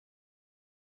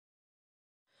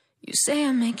You say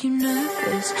I make you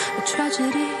nervous, a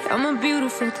tragedy, I'm a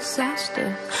beautiful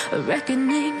disaster, a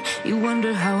reckoning. You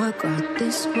wonder how I got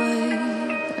this way.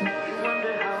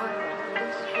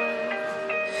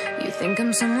 You think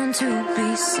I'm someone to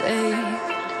be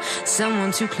saved,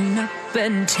 someone to clean up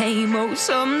and tame. Oh,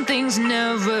 some things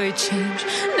never change,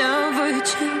 never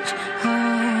change.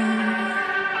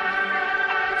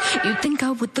 You think I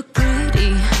would look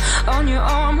pretty on your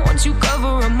arm once you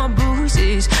cover up my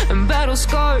bruises and battle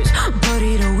scars, but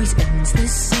it always ends the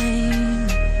same.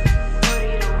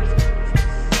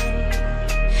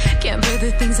 Can't bear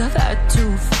the things I've had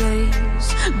to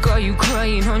face, got you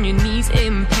crying on your knees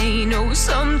in pain. Oh,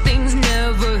 some things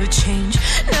never change,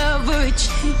 never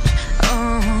change.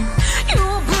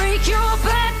 You'll break your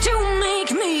back to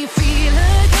make me feel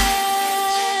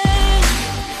again,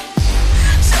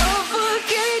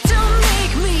 suffocate to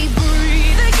make me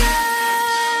breathe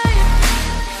again,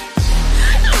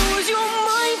 lose your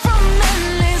mind from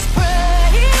endless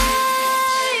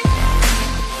pain.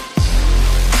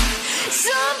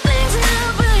 Some things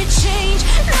never change,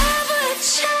 never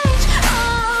change.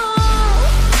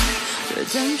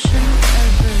 Redemption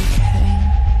ever came.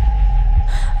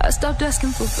 I stopped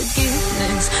asking for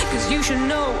forgiveness, cause you should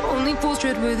know only fools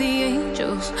tread where the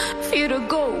angels fear to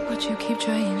go, but you keep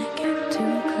trying to get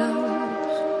too close.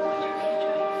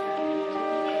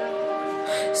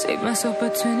 Save myself by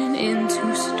turning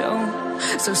into stone,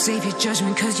 so save your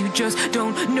judgment cause you just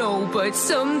don't know. But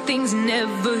some things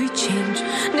never change,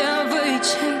 never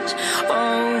change.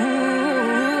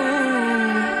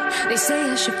 They say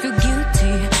I should feel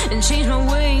guilty and change my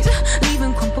ways,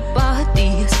 leaving crumpled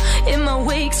bodies in my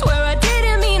wake. Swear I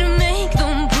didn't mean to make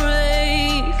them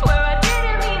break, swear I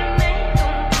didn't mean to make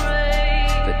them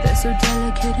break. But they're so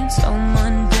delicate and so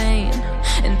mundane,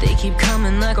 and they keep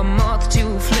coming like a moth to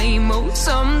a flame. Oh,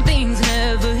 some things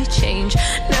never